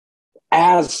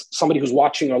as somebody who's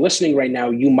watching or listening right now,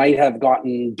 you might have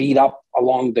gotten beat up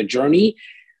along the journey.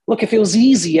 Look, if it was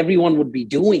easy, everyone would be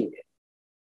doing it,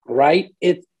 right?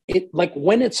 It like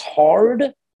when it's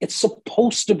hard, it's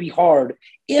supposed to be hard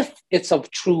if it's of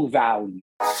true value.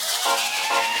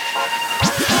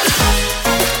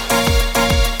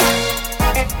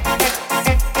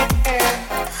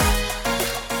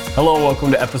 Hello,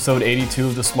 welcome to episode 82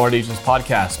 of the Smart Agents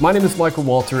Podcast. My name is Michael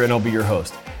Walter and I'll be your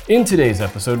host. In today's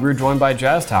episode, we're joined by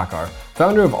Jas Takhar,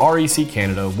 founder of REC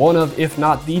Canada, one of, if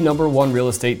not the number one real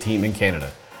estate team in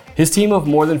Canada. His team of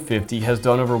more than 50 has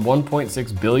done over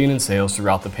 $1.6 billion in sales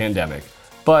throughout the pandemic.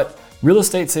 But real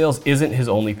estate sales isn't his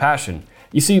only passion.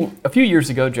 You see, a few years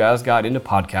ago, Jas got into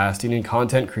podcasting and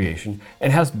content creation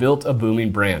and has built a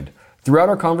booming brand. Throughout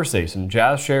our conversation,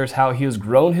 Jas shares how he has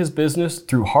grown his business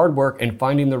through hard work and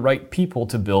finding the right people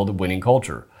to build a winning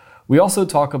culture. We also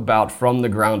talk about From the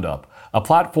Ground Up, a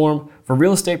platform for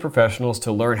real estate professionals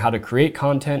to learn how to create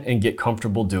content and get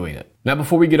comfortable doing it. Now,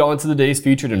 before we get on to today's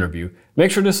featured interview,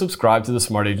 make sure to subscribe to the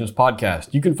Smart Agents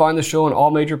Podcast. You can find the show on all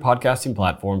major podcasting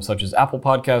platforms such as Apple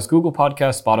Podcasts, Google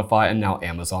Podcasts, Spotify, and now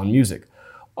Amazon Music.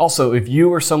 Also, if you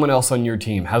or someone else on your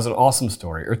team has an awesome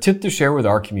story or tip to share with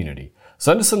our community,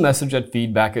 send us a message at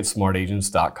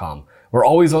feedback@smartagents.com. We're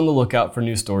always on the lookout for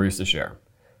new stories to share.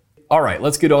 All right,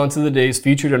 let's get on to the day's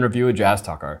featured interview with Jas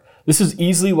Takhar. This is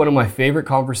easily one of my favorite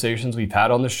conversations we've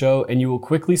had on the show, and you will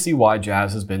quickly see why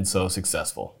Jas has been so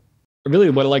successful. Really,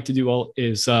 what I'd like to do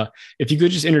is if you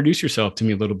could just introduce yourself to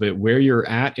me a little bit, where you're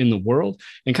at in the world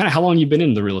and kind of how long you've been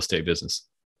in the real estate business.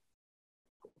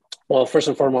 Well, first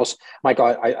and foremost, Michael,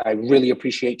 I really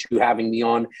appreciate you having me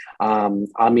on.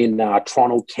 I'm in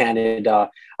Toronto, Canada,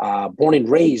 born and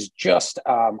raised just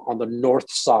on the north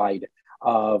side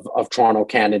of Toronto,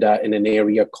 Canada, in an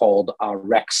area called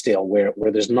Rexdale, where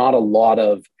there's not a lot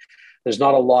of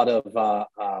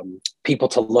people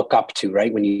to look up to,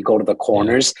 right? When you go to the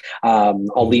corners,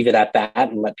 I'll leave it at that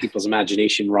and let people's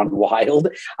imagination run wild.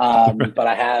 But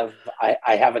I have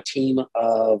a team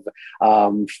of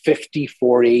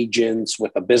 54 agents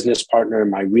with a business partner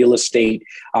in my real estate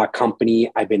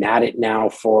company. I've been at it now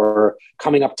for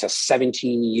coming up to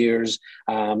 17 years.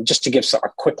 Just to give a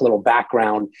quick little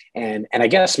background and I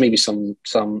guess maybe some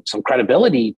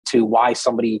credibility to why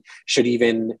somebody should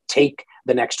even take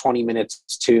the next 20 minutes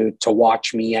to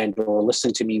watch me and or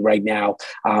listen to me right now.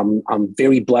 I'm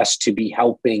very blessed to be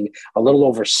helping a little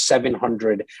over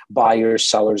 700 buyers,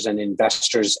 sellers, and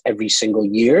investors every single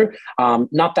year.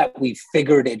 Not that we've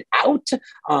figured it out,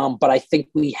 but I think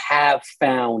we have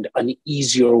found an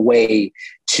easier way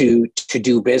to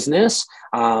do business.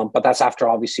 But that's after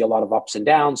obviously a lot of ups and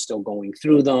downs, still going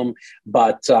through them.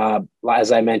 But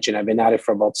as I mentioned, I've been at it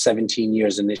for about 17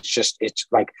 years and it's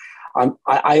like,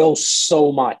 I owe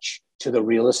so much to the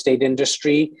real estate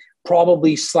industry,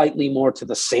 probably slightly more to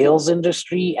the sales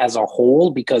industry as a whole,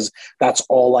 because that's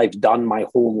all I've done my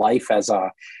whole life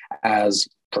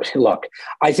look,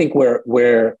 I think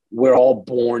we're all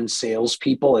born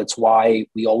salespeople. It's why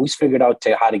we always figured out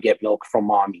how to get milk from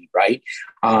mommy, right?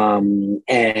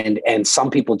 And some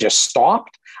people just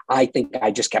stopped. I think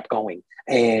I just kept going.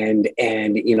 And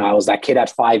I was that kid at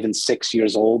 5 and 6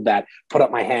 years old that put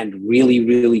up my hand really,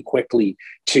 really quickly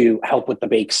to help with the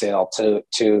bake sale,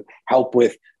 to help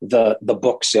with the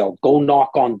book sale, go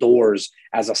knock on doors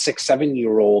as a 6,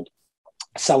 7-year-old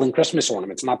selling Christmas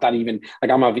ornaments. Not that even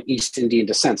like I'm of East Indian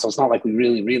descent, so it's not like we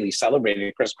really, really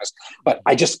celebrated Christmas. But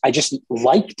I just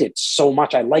liked it so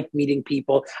much. I liked meeting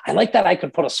people. I liked that I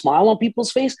could put a smile on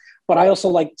people's face, but I also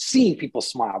like seeing people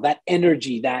smile. That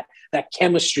energy, that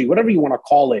chemistry, whatever you want to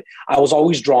call it. I was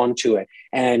always drawn to it.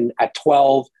 And at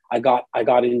 12, I got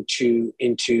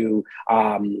into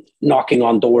knocking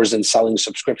on doors and selling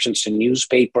subscriptions to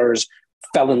newspapers.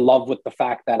 Fell in love with the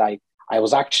fact that I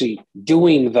was actually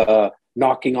doing the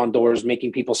knocking on doors,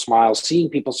 making people smile, seeing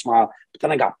people smile, but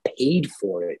then I got paid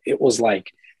for it. It was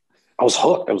like, I was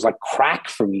hooked. It was like crack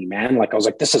for me, man. Like I was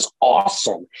like, this is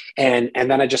awesome. And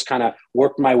then I just kind of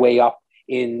worked my way up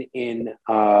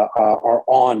or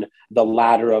on the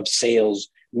ladder of sales,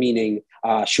 meaning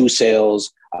shoe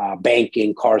sales,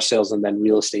 banking, car sales, and then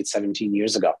real estate 17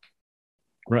 years ago.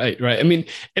 Right. I mean,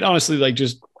 it honestly, I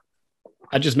just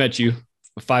met you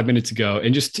 5 minutes ago,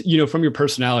 and just, from your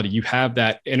personality, you have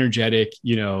that energetic,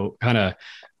 kind of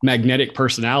magnetic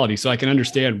personality. So I can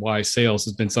understand why sales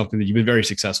has been something that you've been very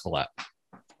successful at.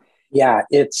 Yeah,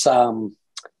 it's, the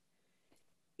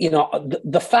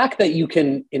fact that you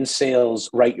can in sales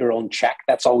write your own check,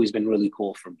 that's always been really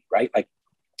cool for me, right? Like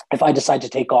if I decide to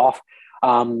take off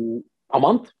a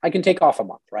month, I can take off a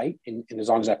month, right? And as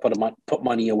long as I put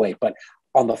money away. But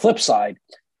on the flip side,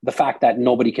 the fact that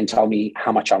nobody can tell me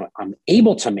how much I'm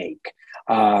able to make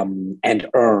and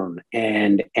earn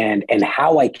and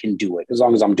how I can do it, as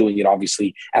long as I'm doing it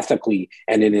obviously ethically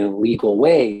and in a legal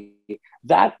way.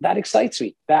 That excites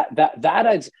me.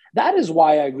 That is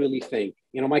why I really think,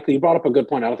 Michael, you brought up a good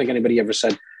point. I don't think anybody ever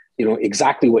said,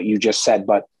 exactly what you just said,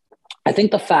 but I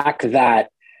think the fact that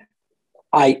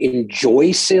I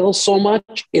enjoy sales so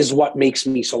much is what makes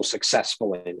me so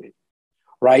successful in it,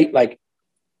 right? Like,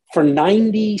 for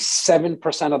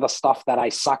 97% of the stuff that I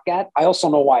suck at, I also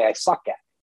know why I suck at.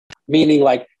 Meaning,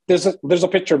 like, there's a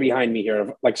picture behind me here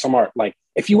of like some art. Like,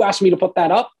 if you ask me to put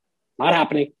that up, not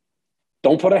happening.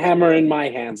 Don't put a hammer in my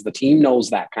hands. The team knows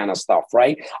that kind of stuff,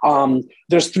 right?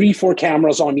 There's 3-4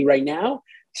 cameras on me right now.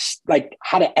 Like,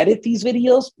 how to edit these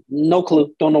videos, no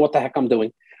clue. Don't know what the heck I'm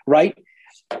doing, right?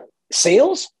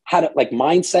 Sales, how to, like,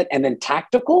 mindset, and then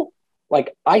tactical.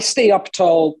 Like, I stay up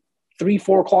till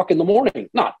 3-4 o'clock in the morning.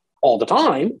 Not all the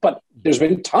time, but there's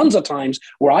been tons of times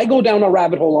where I go down a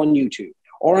rabbit hole on YouTube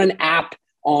or an app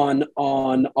on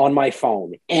my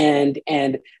phone. And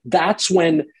that's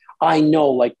when I know,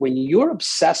 like, when you're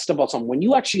obsessed about something, when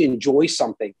you actually enjoy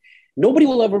something, nobody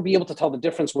will ever be able to tell the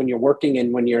difference when you're working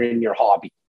and when you're in your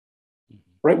hobby,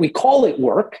 right? We call it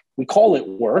work.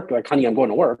 Like, honey, I'm going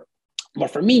to work. But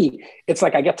for me, it's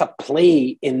like I get to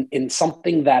play in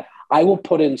something that I will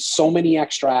put in so many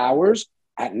extra hours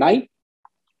at night,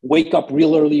 wake up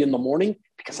real early in the morning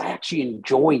because I actually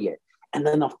enjoy it. And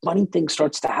then the funny thing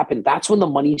starts to happen. That's when the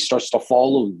money starts to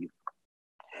follow you.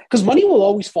 Because money will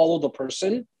always follow the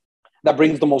person that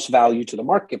brings the most value to the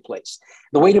marketplace.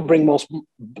 The way to bring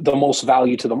the most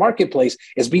value to the marketplace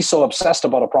is be so obsessed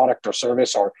about a product or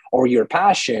service or your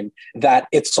passion that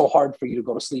it's so hard for you to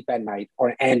go to sleep at night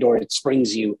or it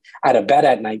springs you out of bed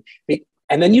at night.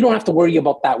 And then you don't have to worry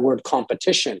about that word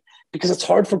competition, because it's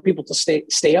hard for people to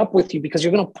stay up with you because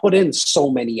you're going to put in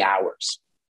so many hours.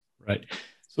 Right.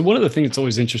 So one of the things that's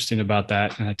always interesting about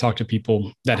that, and I talk to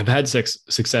people that have had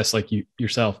success like you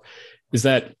yourself, is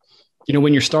that,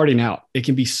 when you're starting out, it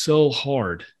can be so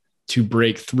hard to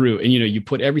break through. And, you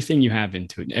put everything you have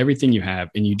into it and everything you have,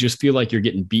 and you just feel like you're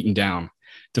getting beaten down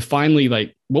to finally,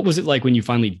 like, what was it like when you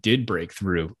finally did break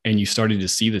through and you started to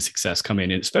see the success come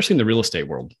in, especially in the real estate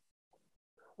world?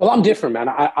 Well, I'm different, man.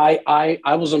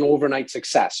 I was an overnight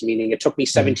success, meaning it took me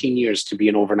 17 years to be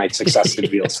an overnight success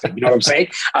in real estate. You know what I'm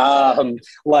saying?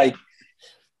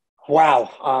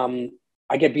 Wow.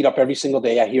 I get beat up every single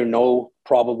day. I hear no,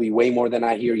 probably way more than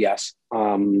I hear yes.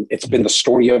 It's been the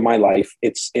story of my life.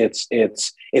 It's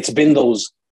been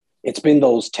those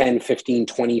 10, 15,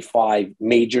 25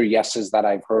 major yeses that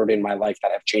I've heard in my life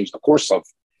that have changed the course of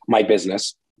my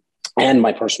business and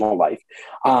my personal life.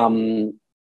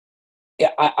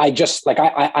 I just, like,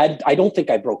 I don't think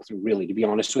I broke through, really, to be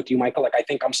honest with you, Michael. Like, I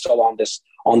think I'm still on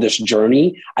this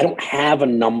journey. I don't have a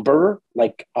number,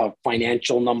 like a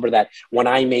financial number that when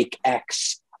I make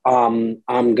X, I'm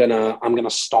gonna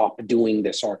stop doing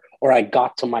this, or I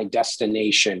got to my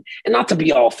destination. And not to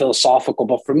be all philosophical,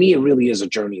 but for me, it really is a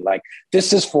journey. Like,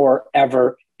 this is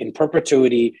forever, in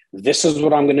perpetuity. This is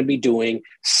what I'm going to be doing.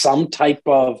 Some type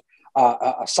of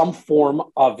some form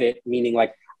of it, meaning,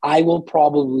 like, I will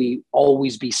probably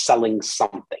always be selling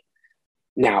something.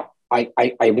 Now, I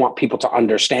want people to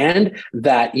understand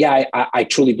that, yeah, I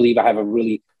truly believe I have a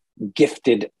really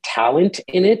gifted talent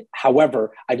in it.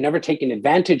 However, I've never taken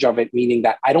advantage of it, meaning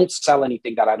that I don't sell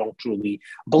anything that I don't truly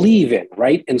believe in,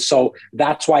 right? And so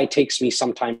that's why it takes me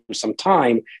some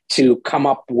time to come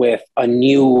up with a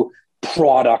new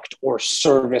product or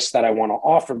service that I want to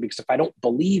offer, because if I don't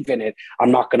believe in it,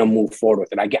 I'm not going to move forward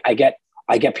with it.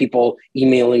 I get people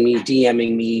emailing me,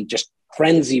 DMing me, just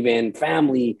friends, even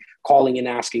family, calling and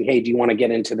asking, hey, do you want to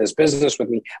get into this business with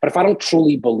me? But if I don't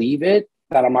truly believe it,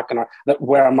 that I'm not going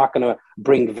to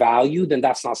bring value, then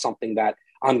that's not something that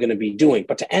I'm going to be doing.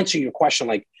 But to answer your question,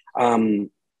 like,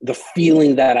 the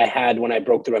feeling that I had when I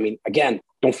broke through, I mean, again,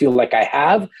 don't feel like I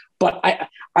have, but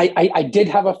I did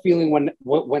have a feeling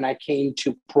when I came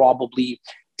to probably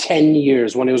 10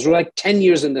 years, when it was like 10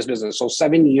 years in this business. So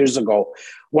 7 years ago,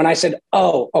 when I said,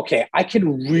 oh, okay, I could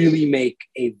really make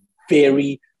a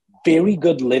very, very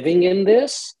good living in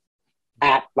this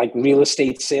at, like, real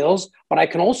estate sales, but I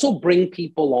can also bring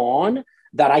people on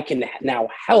that I can now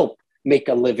help make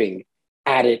a living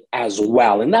at it as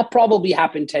well. And that probably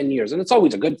happened 10 years. And it's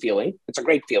always a good feeling. It's a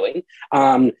great feeling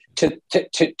to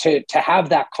have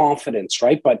that confidence,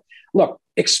 right? But look,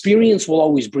 experience will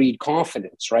always breed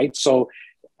confidence, right? So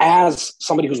as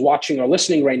somebody who's watching or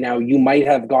listening right now, you might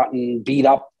have gotten beat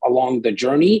up along the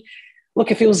journey.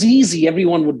 Look, if it was easy,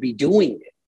 everyone would be doing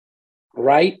it,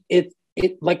 right? It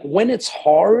like, when it's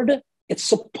hard, it's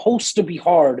supposed to be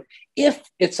hard if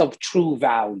it's of true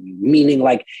value, meaning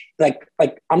like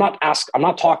I'm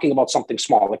not talking about something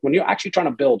small. Like when you're actually trying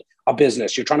to build a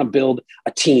business, you're trying to build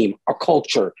a team, a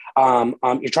culture,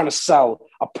 you're trying to sell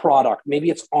a product. Maybe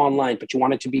it's online, but you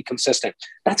want it to be consistent.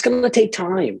 That's going to take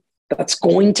time. That's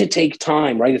going to take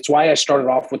time, right? It's why I started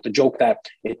off with the joke that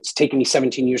it's taken me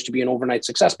 17 years to be an overnight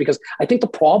success, because I think the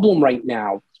problem right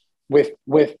now with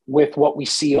what we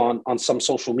see on some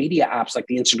social media apps like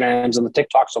the Instagrams and the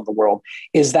TikToks of the world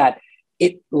is that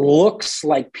it looks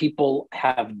like people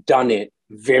have done it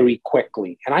very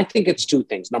quickly. And I think it's two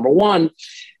things. Number one,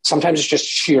 sometimes it's just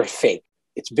sheer fake.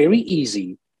 It's very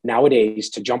easy nowadays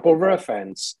to jump over a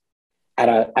fence at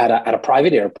a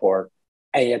private airport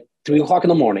at 3:00 in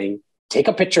the morning, take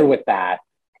a picture with that,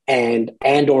 and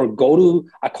or go to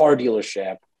a car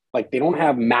dealership. Like they don't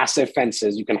have massive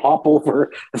fences. You can hop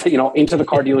over, into the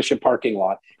car dealership parking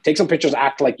lot, take some pictures,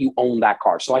 act like you own that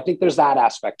car. So I think there's that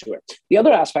aspect to it. The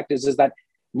other aspect is that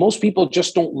most people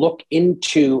just don't look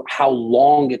into how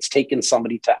long it's taken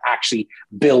somebody to actually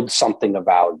build something of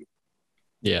value.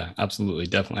 Yeah, absolutely.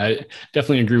 Definitely. I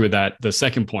definitely agree with that. The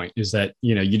second point is that,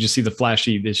 you just see the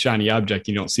flashy, this shiny object.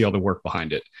 You don't see all the work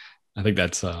behind it. I think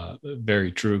that's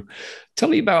very true. Tell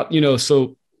me about,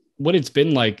 so what it's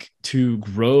been like to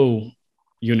grow,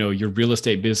 your real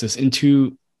estate business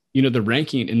into, the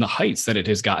ranking and the heights that it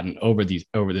has gotten over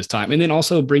this time. And then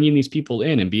also bringing these people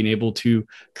in and being able to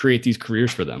create these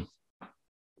careers for them.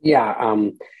 Yeah.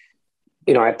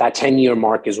 At that 10-year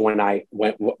mark is when I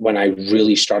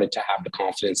really started to have the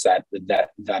confidence that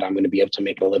I'm going to be able to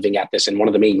make a living at this. And one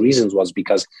of the main reasons was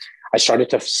because I started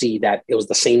to see that it was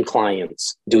the same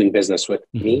clients doing business with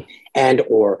me and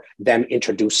or them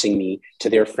introducing me to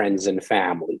their friends and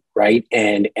family, right?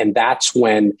 And that's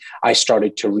when I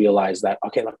started to realize that,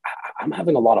 okay, look, I'm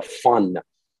having a lot of fun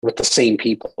with the same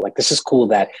people. Like, this is cool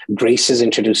that Grace is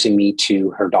introducing me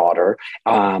to her daughter.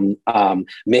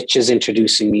 Mitch is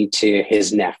introducing me to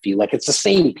his nephew. Like, it's the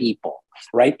same people,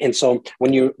 right? And so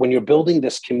when you're building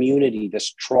this community,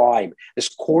 this tribe, this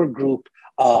core group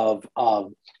of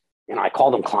I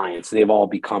call them clients. They've all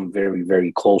become very,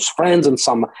 very close friends, and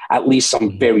at least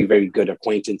some very, very good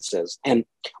acquaintances. And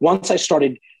once I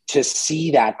started to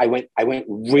see that, I went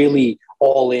really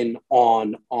all in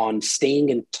on staying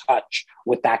in touch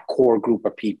with that core group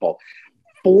of people.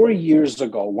 4 years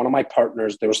ago, one of my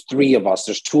partners, there was three of us.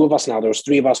 There's two of us now. There was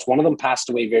three of us. One of them passed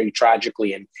away very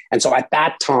tragically. And so at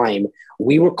that time,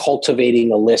 we were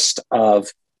cultivating a list of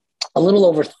a little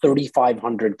over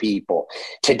 3,500 people.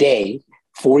 Today,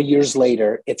 4 years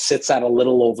later, it sits at a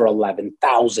little over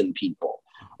 11,000 people,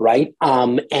 right?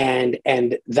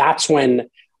 And that's when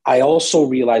I also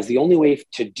realized the only way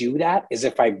to do that is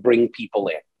if I bring people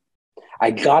in.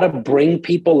 I got to bring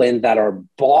people in that are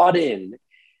bought in,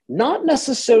 not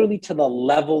necessarily to the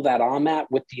level that I'm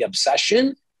at with the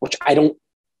obsession, which I don't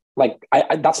like.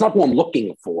 That's not what I'm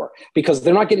looking for, because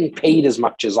they're not getting paid as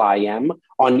much as I am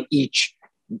on each,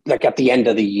 like at the end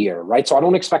of the year, right? So I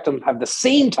don't expect them to have the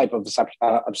same type of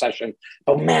obsession.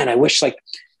 But man, I wish I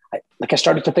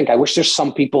started to think, I wish there's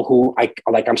some people who I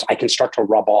can start to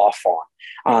rub off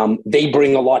on. They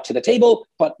bring a lot to the table,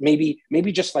 but maybe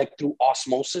just like through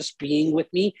osmosis being with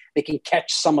me, they can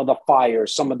catch some of the fire,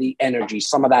 some of the energy,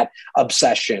 some of that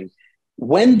obsession.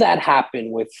 When that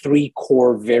happened with three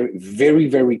core, very, very,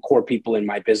 very core people in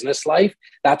my business life,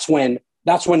 that's when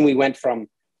we went from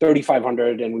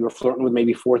 3,500 and we were flirting with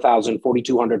maybe 4,000,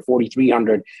 4,200,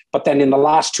 4,300. But then in the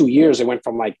last 2 years, it went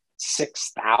from like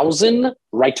 6,000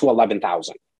 right to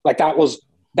 11,000. Like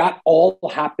that all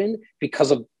happened because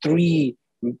of three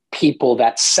people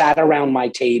that sat around my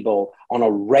table on a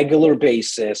regular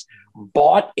basis,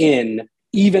 bought in,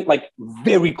 even like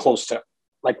very close to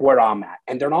like where I'm at.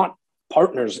 And they're not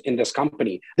partners in this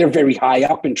company. They're very high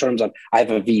up in terms of, I have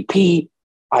a VP,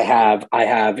 I have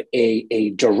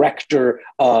a director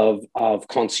of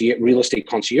real estate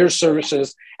concierge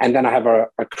services, and then I have a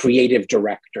creative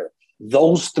director.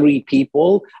 Those three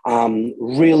people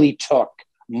really took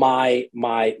my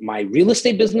real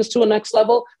estate business to a next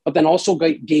level, but then also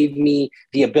gave me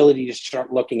the ability to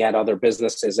start looking at other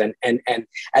businesses. And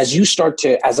as you start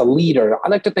to, as a leader, I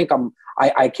like to think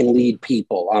I can lead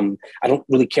people. I don't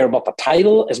really care about the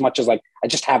title as much as like, I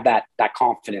just have that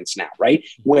confidence now, right?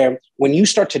 Where when you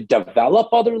start to develop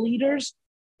other leaders,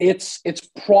 it's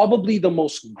probably the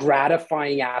most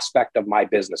gratifying aspect of my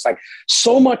business. Like,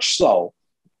 so much so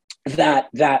that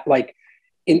like,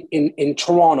 in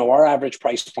Toronto, our average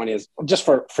price point is, just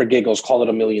for giggles, call it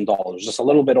 $1 million, just a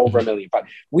little bit over $1 million. But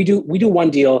we do one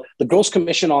deal. The gross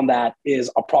commission on that is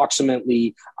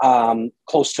approximately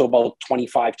close to about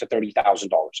 $25,000 to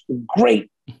 $30,000.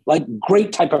 Great like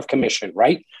great type of commission,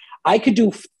 right? I could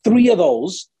do 3 of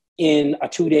those in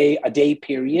a day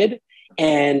period.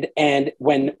 And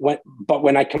when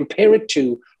I compare it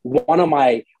to one of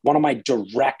my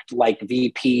direct like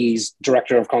VPs,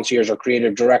 director of concierge or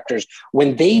creative directors,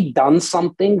 when they've done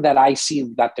something that I see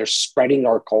that they're spreading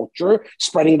our culture,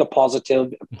 spreading the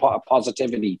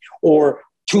positivity. Or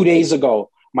 2 days ago,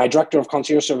 my director of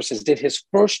concierge services did his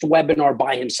first webinar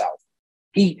by himself.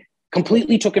 He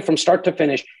completely took it from start to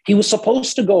finish. He was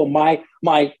supposed to go, my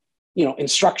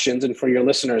instructions, and for your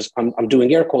listeners, I'm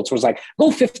doing air quotes, was like, go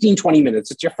 15, 20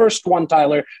 minutes. It's your first one,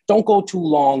 Tyler. Don't go too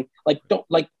long.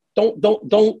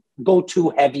 Don't go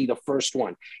too heavy the first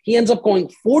one. He ends up going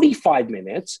 45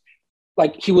 minutes.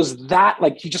 Like he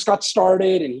just got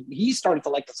started and he started to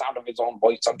like the sound of his own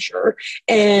voice, I'm sure.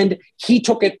 And he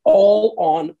took it all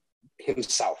on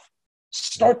himself.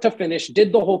 Start to finish,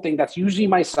 did the whole thing. That's usually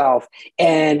myself.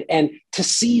 And to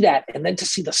see that, and then to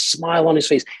see the smile on his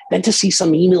face, then to see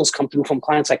some emails come through from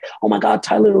clients like, oh my God,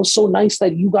 Tyler, it was so nice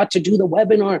that you got to do the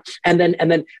webinar. And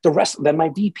then the rest, then my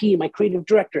VP, my creative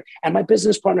director, and my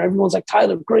business partner, everyone's like,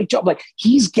 Tyler, great job. Like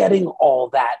he's getting all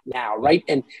that now, right?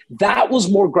 And that was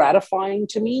more gratifying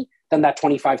to me than that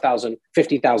 $25,000,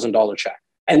 $50,000 check.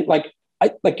 And like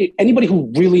anybody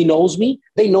who really knows me,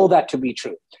 they know that to be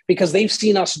true because they've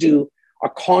seen us do a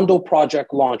condo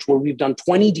project launch where we've done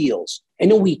 20 deals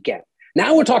in a weekend.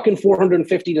 Now we're talking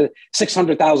 $450,000 to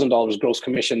 $600,000 gross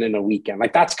commission in a weekend.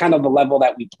 Like that's kind of the level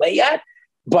that we play at.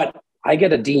 But I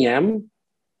get a DM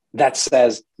that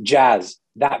says, Jazz,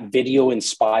 that video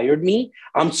inspired me.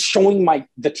 I'm showing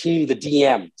the team the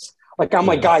DMs. Like I'm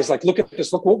like, guys, like look at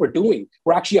this, look what we're doing.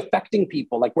 We're actually affecting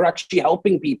people. Like we're actually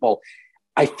helping people.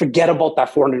 I forget about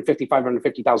that $450,000,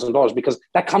 $550,000 because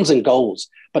that comes and goes.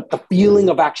 But the feeling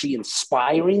of actually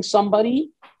inspiring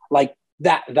somebody, like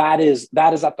that is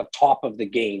at the top of the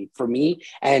game for me.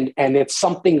 And it's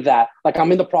something that like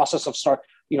I'm in the process of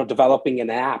developing an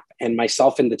app, and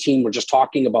myself and the team were just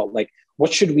talking about like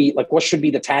what should be the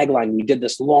tagline. We did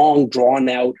this long drawn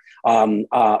out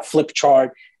flip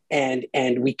chart, and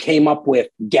we came up with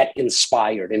get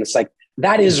inspired. And it's like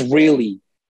that is really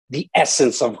the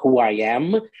essence of who I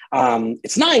am.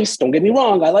 It's nice. Don't get me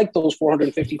wrong. I like those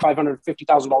 $450,000,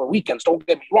 $550,000 weekends. Don't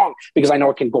get me wrong, because I know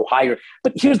it can go higher.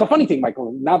 But here's the funny thing,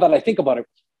 Michael, now that I think about it,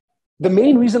 the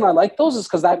main reason I like those is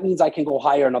because that means I can go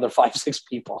hire another 5, 6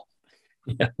 people.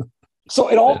 Yeah. So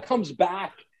it all comes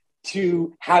back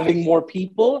to having more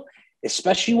people,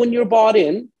 especially when you're bought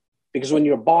in, because when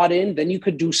you're bought in, then you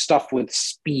could do stuff with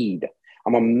speed.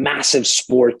 I'm a massive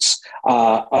sports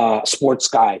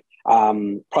guy.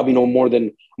 Probably know more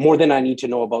than I need to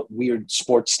know about weird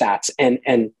sports stats.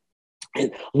 And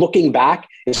looking back,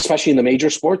 especially in the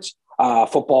major sports,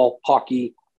 football,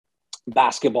 hockey,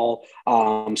 basketball,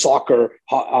 soccer,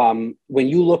 when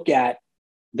you look at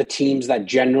the teams that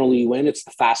generally win, it's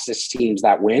the fastest teams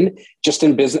that win. Just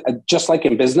like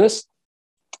in business,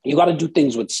 you got to do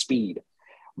things with speed.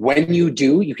 When you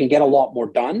do, you can get a lot more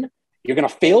done. You're going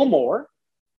to fail more,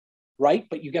 right?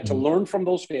 But you get to learn from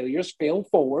those failures, fail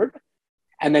forward,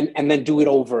 and then do it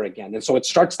over again. And so it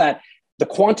starts that the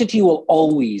quantity will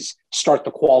always start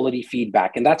the quality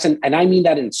feedback. And and I mean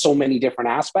that in so many different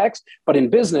aspects, but in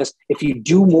business, if you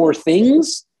do more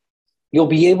things, you'll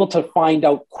be able to find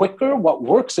out quicker what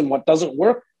works and what doesn't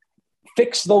work,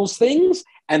 fix those things,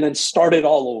 and then start it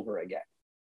all over again.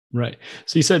 Right.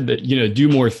 So you said that, do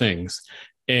more things.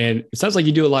 And it sounds like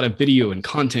you do a lot of video and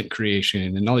content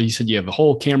creation, and all you said you have a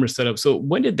whole camera set up. So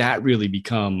when did that really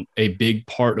become a big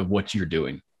part of what you're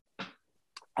doing?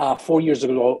 4 years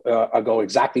ago,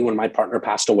 exactly when my partner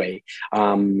passed away,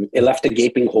 it left a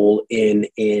gaping hole in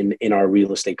our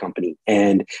real estate company.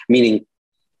 And meaning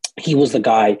he was the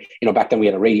guy, back then we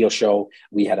had a radio show,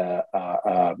 we had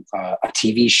a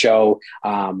TV show,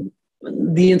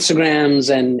 the Instagrams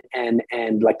and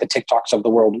like the TikToks of the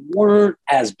world weren't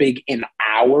as big in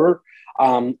our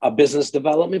business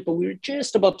development, but we were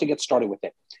just about to get started with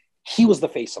it. He was the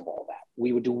face of all that.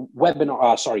 We would do live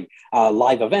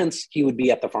events. He would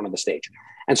be at the front of the stage.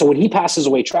 And so when he passes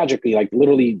away tragically, like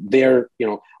literally there,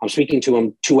 I'm speaking to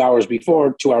him 2 hours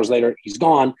before, 2 hours later, he's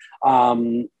gone.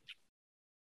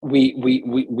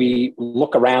 We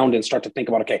look around and start to think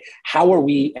about, okay, how are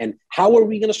we going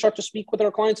to start to speak with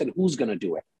our clients, and who's going to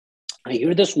do it? I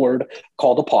hear this word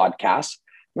called a podcast.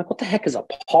 I'm like, what the heck is a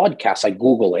podcast? I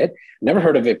Google it. Never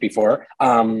heard of it before.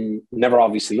 Never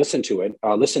obviously listened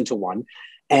to one.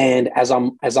 And as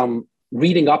I'm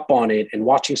reading up on it and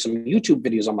watching some YouTube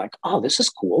videos, I'm like, oh, this is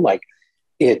cool. Like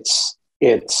it's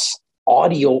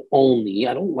audio only.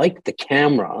 I don't like the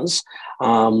cameras.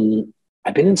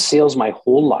 I've been in sales my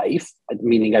whole life,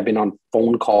 meaning I've been on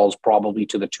phone calls probably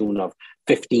to the tune of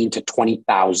 15 to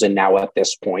 20,000 now at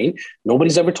this point.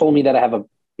 Nobody's ever told me that I have an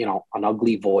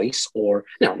ugly voice, or,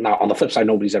 now on the flip side,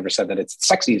 nobody's ever said that it's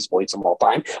the sexiest voice of all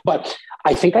time, but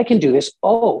I think I can do this.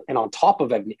 Oh, and on top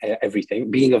of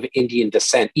everything, being of Indian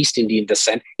descent, East Indian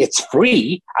descent, it's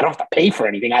free. I don't have to pay for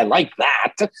anything. I like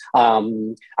that.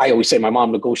 I always say my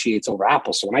mom negotiates over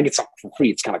Apple. So when I get something for free,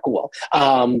 it's kind of cool.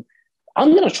 I'm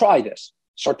going to try this,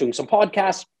 start doing some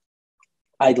podcasts.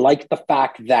 I like the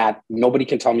fact that nobody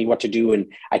can tell me what to do,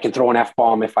 and I can throw an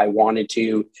F-bomb if I wanted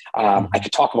to. I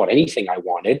could talk about anything I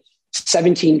wanted.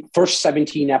 First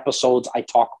 17 episodes, I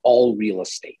talk all real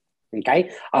estate.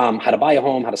 Okay. How to buy a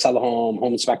home, how to sell a home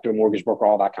inspector, mortgage broker,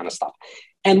 all that kind of stuff.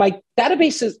 And my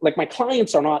database is like, my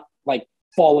clients are not like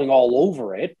falling all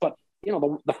over it, but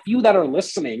the few that are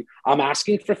listening, I'm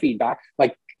asking for feedback.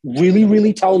 Like, really,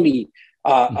 really tell me,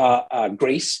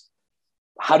 Grace,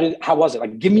 how was it?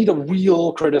 Like, give me the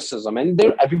real criticism. And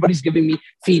everybody's giving me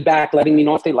feedback, letting me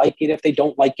know if they like it, if they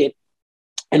don't like it,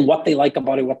 and what they like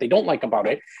about it, what they don't like about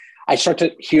it. I start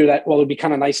to hear that, well, it'd be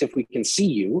kind of nice if we can see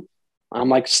you. I'm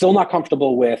like, still not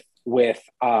comfortable with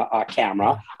a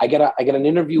camera. I get an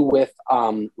interview with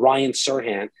Ryan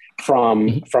Serhant from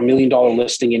 $1 Million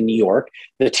Listing in New York.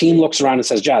 The team looks around and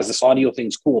says, Jazz, this audio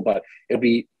thing's cool, but it'd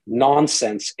be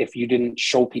nonsense if you didn't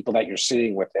show people that you're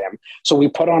sitting with them. So we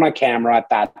put on a camera at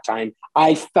that time.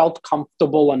 I felt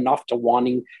comfortable enough to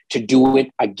wanting to do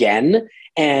it again.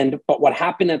 But what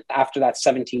happened after that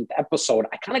 17th episode,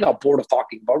 I kind of got bored of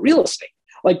talking about real estate.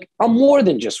 Like, I'm more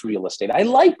than just real estate. I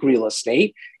like real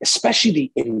estate, especially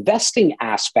the investing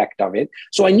aspect of it.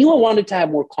 So I knew I wanted to have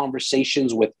more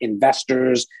conversations with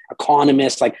investors,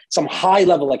 economists, like some high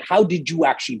level, like, how did you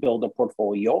actually build a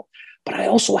portfolio? But I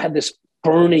also had this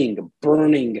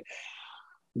burning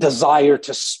desire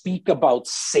to speak about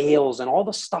sales and all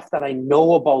the stuff that I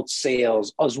know about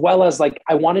sales, as well as like,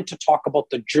 I wanted to talk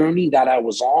about the journey that I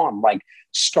was on, like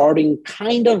restarting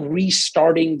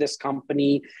this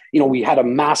company. We had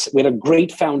a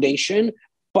great foundation,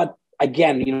 but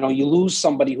again, you lose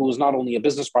somebody who is not only a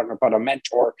business partner, but a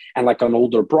mentor and like an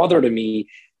older brother to me.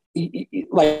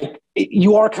 Like,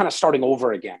 you are kind of starting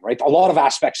over again, right? A lot of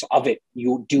aspects of it,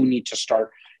 you do need to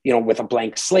start with a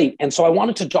blank slate. And so I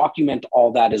wanted to document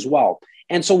all that as well.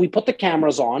 And so we put the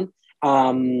cameras on,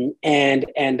 and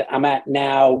I'm at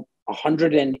now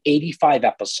 185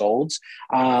 episodes.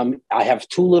 I have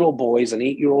 2 little boys, an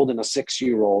 8-year-old and a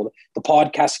 6-year-old. The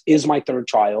podcast is my third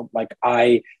child. Like,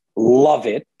 I love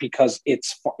it because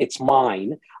it's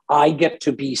mine. I get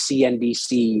to be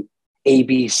CNBC,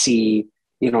 ABC,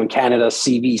 in Canada,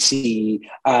 CBC.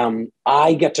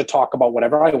 I get to talk about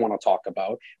whatever I want to talk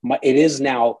about. It is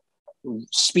now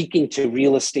speaking to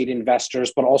real estate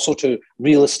investors, but also to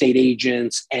real estate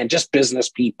agents and just business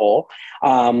people.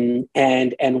 And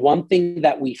one thing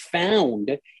that we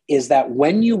found is that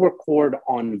when you record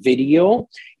on video,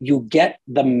 you get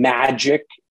the magic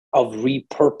of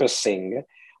repurposing,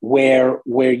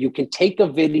 where you can take a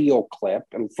video clip.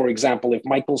 And for example, if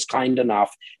Michael's kind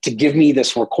enough to give me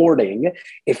this recording,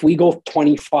 if we go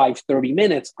 25, 30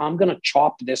 minutes, I'm going to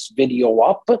chop this video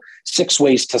up 6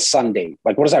 ways to Sunday.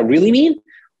 Like, what does that really mean?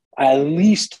 At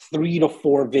least 3 to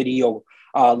 4 video,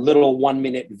 little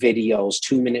 1-minute videos,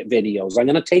 2-minute videos. I'm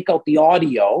going to take out the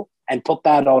audio and put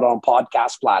that out on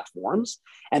podcast platforms.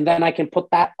 And then I can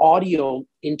put that audio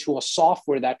into a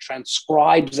software that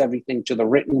transcribes everything to the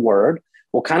written word.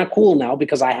 Well, kind of cool now,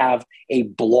 because I have a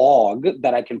blog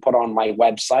that I can put on my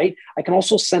website. I can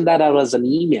also send that out as an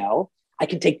email. I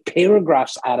can take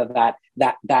paragraphs out of that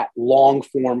long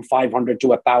form 500 to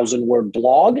 1,000 word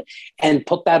blog and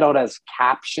put that out as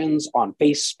captions on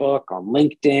Facebook, on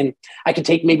LinkedIn. I could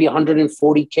take maybe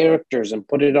 140 characters and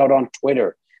put it out on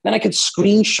Twitter. Then I could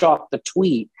screenshot the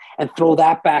tweet and throw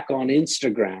that back on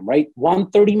Instagram, right?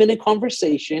 1 30-minute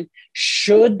conversation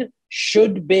should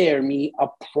bear me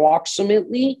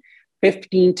approximately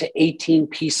 15 to 18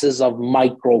 pieces of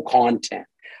micro content.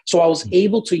 So I was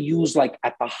able to use, like,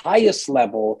 at the highest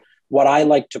level, what I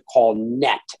like to call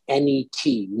net,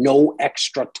 N-E-T, no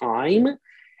extra time.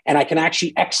 And I can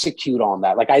actually execute on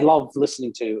that. Like, I love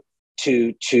listening to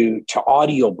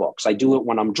audiobooks. I do it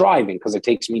when I'm driving because it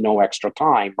takes me no extra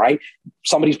time, right?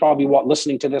 Somebody's probably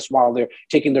listening to this while they're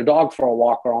taking their dog for a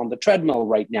walk or on the treadmill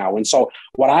right now. And so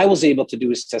what I was able to do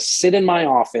is to sit in my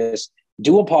office,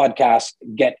 do a podcast,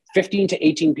 get 15 to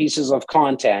 18 pieces of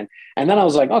content. And then I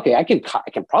was like, okay, I can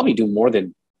probably do more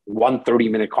than 1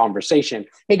 30-minute conversation.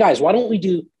 Hey guys, why don't we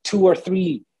do 2 or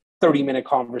 3 30-minute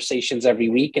conversations every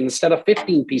week? And instead of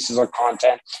 15 pieces of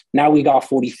content, now we got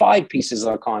 45 pieces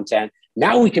of content.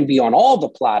 Now we can be on all the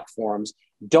platforms.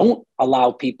 Don't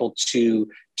allow people to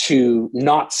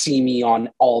not see me on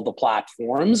all the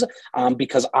platforms,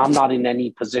 because I'm not in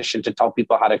any position to tell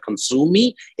people how to consume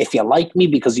me. If you like me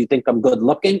because you think I'm good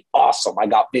looking, awesome, I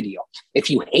got video. If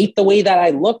you hate the way that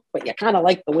I look, but you kind of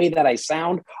like the way that I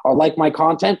sound or like my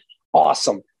content,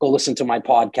 awesome, go listen to my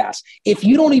podcast. If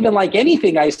you don't even like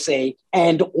anything I say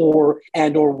and or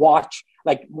watch,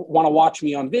 like want to watch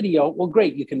me on video, well,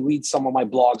 great. You can read some of my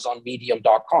blogs on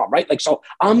medium.com, right? Like, so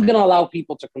I'm going to allow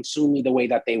people to consume me the way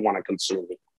that they want to consume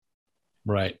me.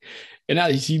 Right. And now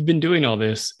you've been doing all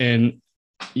this and,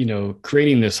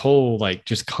 creating this whole, like,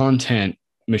 just content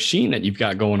machine that you've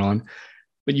got going on,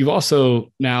 but you've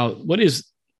also now, what is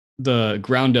the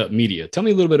Ground Up Media? Tell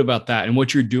me a little bit about that and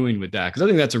what you're doing with that. Cause I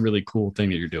think that's a really cool thing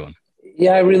that you're doing.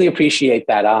 Yeah, I really appreciate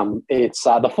that. It's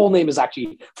the full name is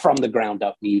actually From the Ground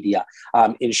Up Media.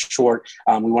 In short,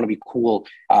 we want to be cool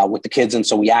with the kids, and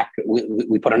so we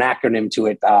put an acronym to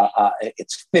it.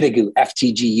 It's FTGU,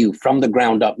 FTGU, From the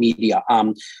Ground Up Media.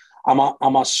 I'm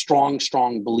a strong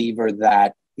believer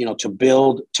that to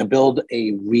build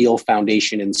a real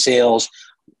foundation in sales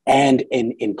and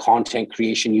in content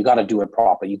creation, you got to do it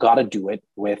proper. You got to do it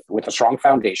with a strong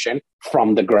foundation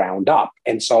from the ground up.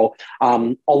 And so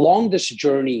along this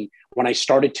journey, when I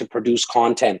started to produce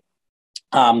content,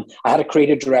 I had a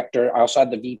creative director. I also had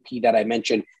the VP that I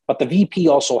mentioned, but the VP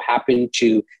also happened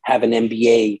to have an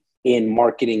MBA in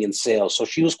marketing and sales. So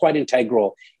she was quite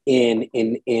integral in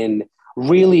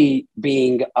really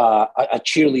being a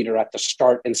cheerleader at the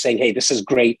start and saying, hey, this is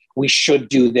great. We should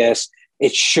do this.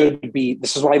 It should be,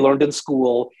 this is what I learned in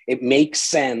school. It makes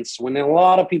sense. When a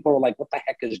lot of people are like, what the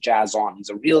heck is Jazz on? He's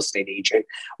a real estate agent.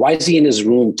 Why is he in his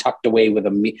room tucked away with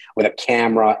a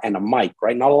camera and a mic,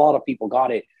 right? Not a lot of people got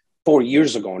it 4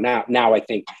 years ago. Now I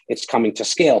think it's coming to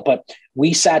scale. But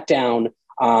we sat down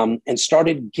and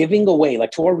started giving away,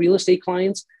 like, to our real estate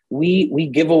clients,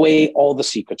 we give away all the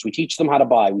secrets. We teach them how to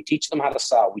buy. We teach them how to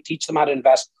sell. We teach them how to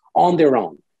invest on their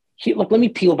own. Look, let me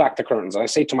peel back the curtains. I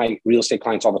say to my real estate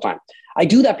clients all the time, I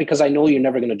do that because I know you're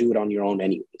never going to do it on your own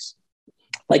anyways.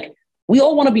 Like, we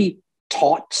all want to be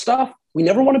taught stuff. We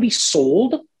never want to be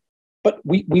sold, but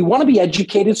we want to be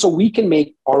educated so we can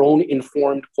make our own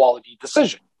informed quality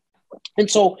decision. And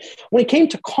so when it came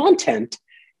to content,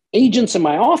 agents in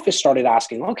my office started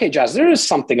asking, okay, Jazz, there is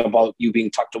something about you being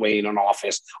tucked away in an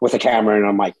office with a camera and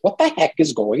a mic. What the heck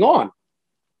is going on?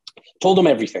 Told them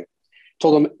everything.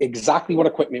 Told them exactly what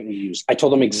equipment we use. I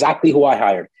told them exactly who I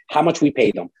hired, how much we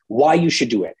paid them, why you should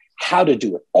do it, how to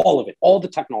do it, all of it, all the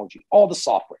technology, all the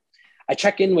software. I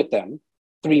check in with them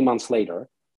 3 months later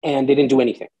and they didn't do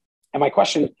anything. And my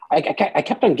question, I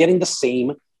kept on getting the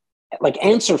same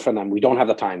answer from them. We don't have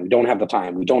the time. We don't have the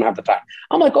time. We don't have the time.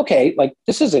 I'm like, okay,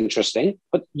 this is interesting,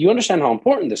 but you understand how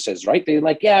important this is, right? They're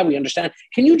like, yeah, we understand.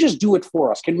 Can you just do it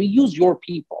for us? Can we use your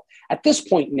people? At this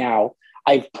point now,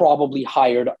 I've probably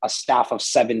hired a staff of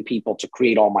 7 people to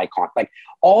create all my content.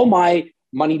 All my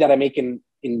money that I make in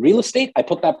real estate, I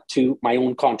put that to my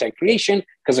own content creation.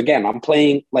 Because again, I'm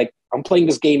playing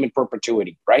this game in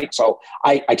perpetuity, right? So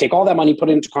I take all that money, put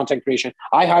it into content creation.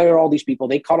 I hire all these people.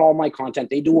 They cut all my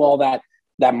content. They do all that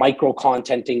micro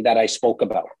contenting that I spoke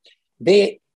about.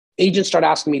 Agents start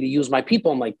asking me to use my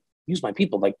people. I'm like, use my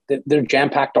people? They're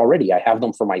jam-packed already. I have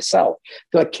them for myself.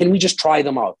 They're like, can we just try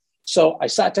them out? So I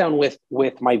sat down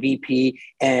with my VP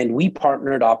and we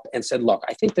partnered up and said, look,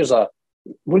 I think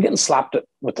we're getting slapped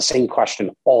with the same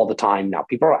question all the time now.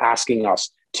 People are asking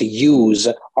us to use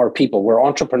our people. We're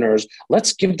entrepreneurs.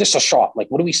 Let's give this a shot.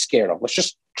 What are we scared of? Let's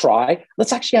just try.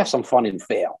 Let's actually have some fun and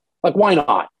fail. Why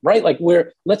not? Right?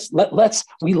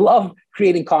 We love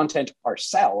creating content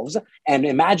ourselves, and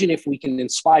imagine if we can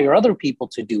inspire other people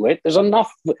to do it. There's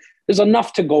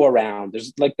enough to go around.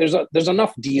 There's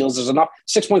enough deals. There's enough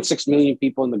 6.6 million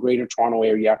people in the greater Toronto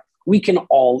area. We can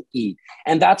all eat.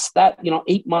 And that's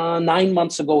 9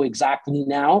 months ago exactly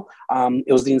now.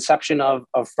 It was the inception of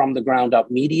From the Ground Up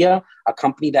Media, a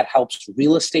company that helps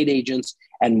real estate agents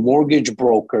and mortgage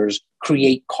brokers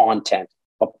create content.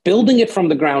 But building it from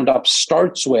the ground up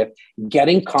starts with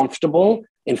getting comfortable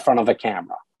in front of a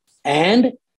camera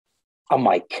and a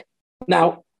mic.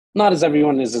 Now, not as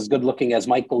everyone is as good looking as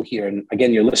Michael here. And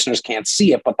again, your listeners can't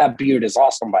see it, but that beard is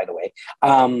awesome, by the way.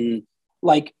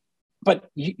 But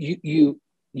you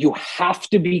have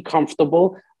to be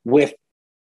comfortable with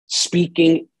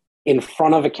speaking in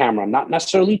front of a camera, not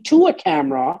necessarily to a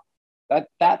camera.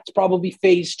 That's probably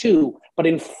phase 2, but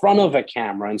in front of a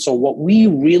camera. And so what we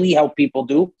really help people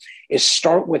do is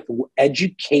start with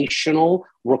educational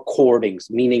recordings,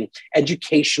 meaning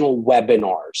educational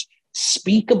webinars,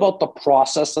 speak about the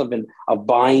process of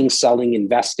buying, selling,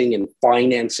 investing, and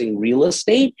financing real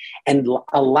estate, and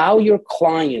allow your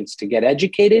clients to get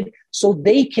educated so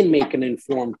they can make an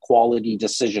informed quality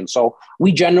decision. So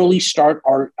we generally start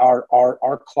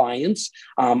our clients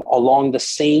along the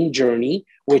same journey,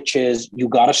 which is you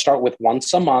got to start with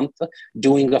once a month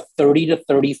doing a 30 to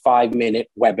 35 minute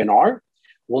webinar.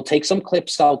 We'll take some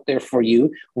clips out there for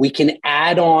you. We can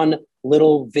add on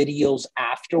little videos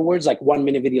afterwards, like 1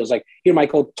 minute videos, like, here,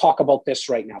 Michael, talk about this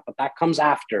right now. But that comes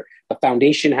after. The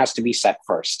foundation has to be set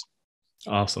first.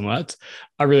 Awesome.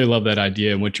 I really love that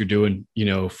idea and what you're doing,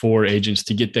 for agents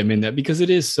to get them in that, because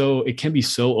it can be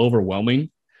so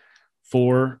overwhelming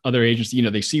for other agents.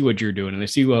 They see what you're doing and they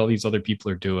see what all these other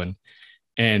people are doing.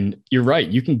 And you're right.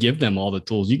 You can give them all the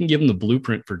tools. You can give them the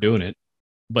blueprint for doing it.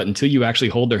 But until you actually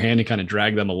hold their hand and kind of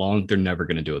drag them along, they're never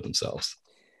going to do it themselves.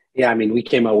 Yeah. I mean, we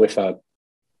came out with a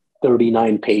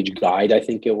 39-page guide. I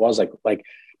think it was like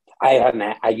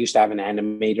I used to have an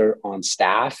animator on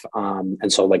staff.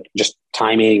 And so like just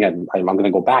timing, and I'm going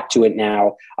to go back to it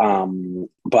now.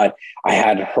 But I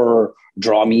had her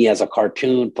draw me as a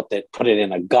cartoon, put it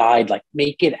in a guide, like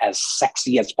make it as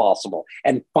sexy as possible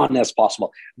and fun as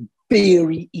possible.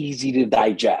 Very easy to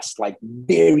digest, like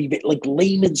like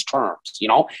layman's terms,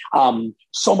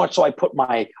 so much so I put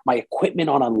my equipment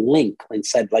on a link and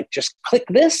said, like, just click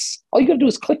this. All you got to do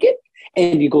is click it.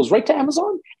 And it goes right to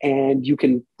Amazon, and you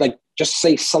can like just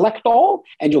say select all,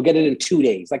 and you'll get it in 2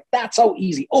 days. Like, that's how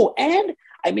easy. Oh, and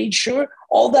I made sure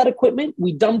all that equipment,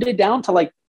 we dumbed it down to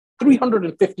like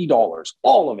 $350,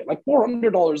 all of it, like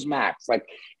 $400 max. Like,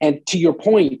 and to your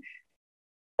point,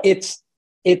 it's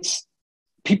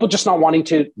people just not wanting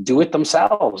to do it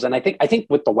themselves. And I think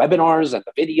with the webinars and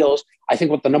the videos, I think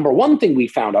what the number one thing we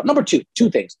found out, number two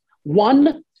things.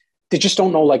 One, they just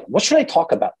don't know, like, what should I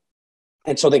talk about?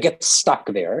 And so they get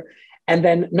stuck there. And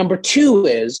then number two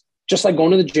is just like going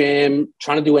to the gym,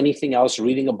 trying to do anything else,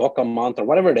 reading a book a month or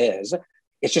whatever it is.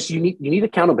 It's just, you need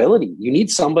accountability. You need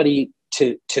somebody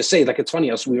to say, like, it's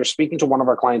funny, we were speaking to one of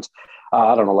our clients,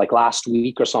 I don't know, like last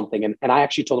week or something. And I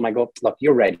actually told him, I go, look,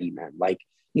 you're ready, man. Like,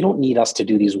 you don't need us to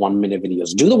do these 1 minute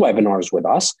videos. Do the webinars with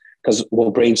us, because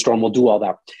we'll brainstorm, we'll do all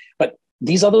that. But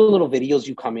these other little videos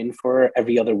you come in for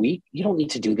every other week, you don't need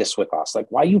to do this with us. Like,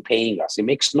 why are you paying us? It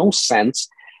makes no sense.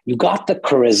 You got the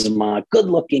charisma, good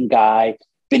looking guy,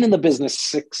 been in the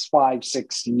business 5,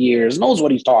 6 years, knows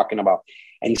what he's talking about.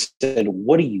 And he said,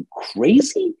 what are you,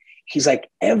 crazy? He's like,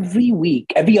 every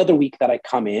other week that I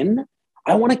come in,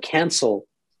 I want to cancel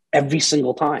every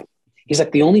single time. He's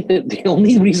like, the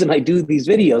only reason I do these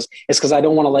videos is because I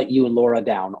don't want to let you and Laura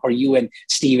down, or you and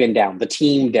Steven down, the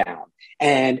team down.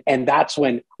 And that's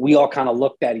when we all kind of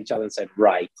looked at each other and said,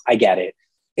 right, I get it.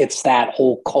 It's that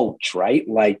whole coach, right?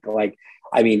 Like,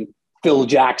 I mean, Phil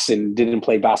Jackson didn't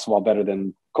play basketball better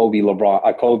than Kobe,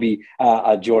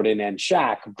 Jordan, and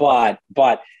Shaq,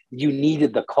 but you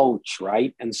needed the coach,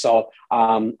 right? And so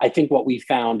I think what we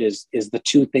found is the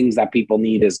two things that people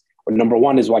need is, number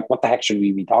one is like, what the heck should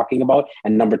we be talking about?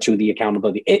 And number two, the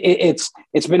accountability. It's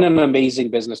been an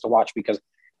amazing business to watch, because,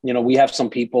 we have some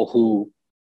people who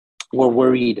were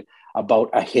worried about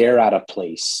a hair out of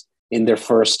place in their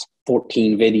first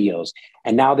 14 videos.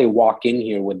 And now they walk in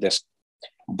here with this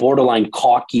borderline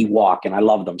cocky walk, and I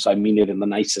love them. So I mean it in the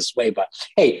nicest way, but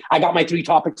hey, I got my 3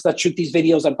 topics that shoot these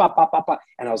videos and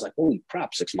and I was like, holy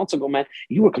crap, 6 months ago, man,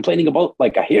 you were complaining about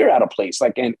like a hair out of place,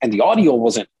 like, and the audio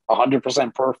wasn't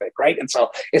 100% perfect, right? And so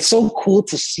it's so cool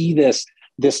to see this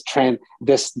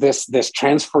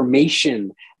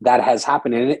transformation that has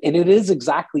happened, and it is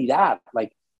exactly that.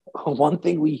 Like, one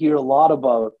thing we hear a lot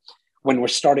about when we're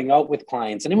starting out with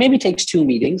clients, and it maybe takes 2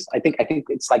 meetings. I think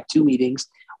it's like 2 meetings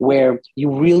where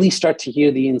you really start to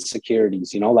hear the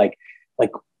insecurities, like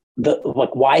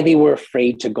why they were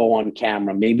afraid to go on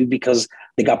camera. Maybe because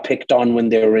they got picked on when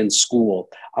they were in school.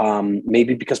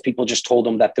 Maybe because people just told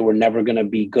them that they were never going to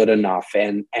be good enough.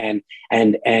 And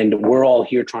we're all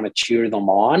here trying to cheer them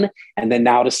on. And then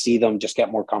now to see them just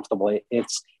get more comfortable,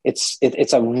 it's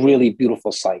a really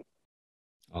beautiful sight.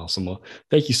 Awesome. Well,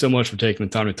 thank you so much for taking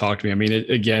the time to talk to me. I mean,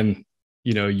 again,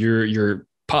 your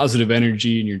positive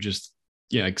energy, and you're just,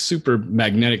 like super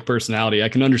magnetic personality. I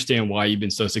can understand why you've been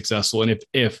so successful. And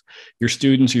if your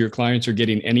students or your clients are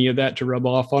getting any of that to rub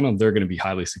off on them, they're going to be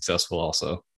highly successful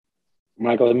also.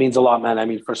 Michael, it means a lot, man. I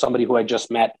mean, for somebody who I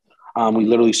just met, we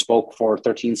literally spoke for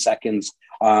 13 seconds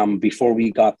before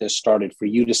we got this started. For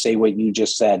you to say what you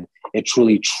just said, it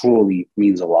truly, truly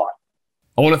means a lot.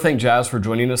 I want to thank Jazz for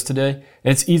joining us today,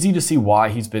 and it's easy to see why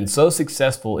he's been so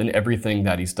successful in everything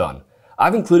that he's done.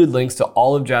 I've included links to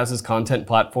all of Jazz's content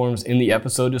platforms in the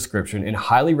episode description and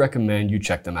highly recommend you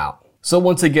check them out. So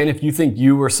once again, if you think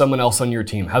you or someone else on your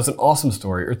team has an awesome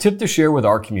story or tip to share with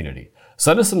our community,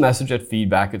 send us a message at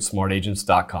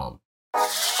feedback@smartagents.com.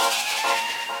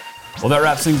 Well, that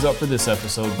wraps things up for this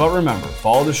episode, but remember,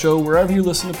 follow the show wherever you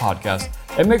listen to podcasts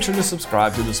and make sure to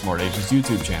subscribe to the Smart Agents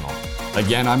YouTube channel.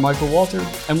 Again, I'm Michael Walter,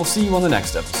 and we'll see you on the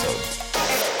next episode.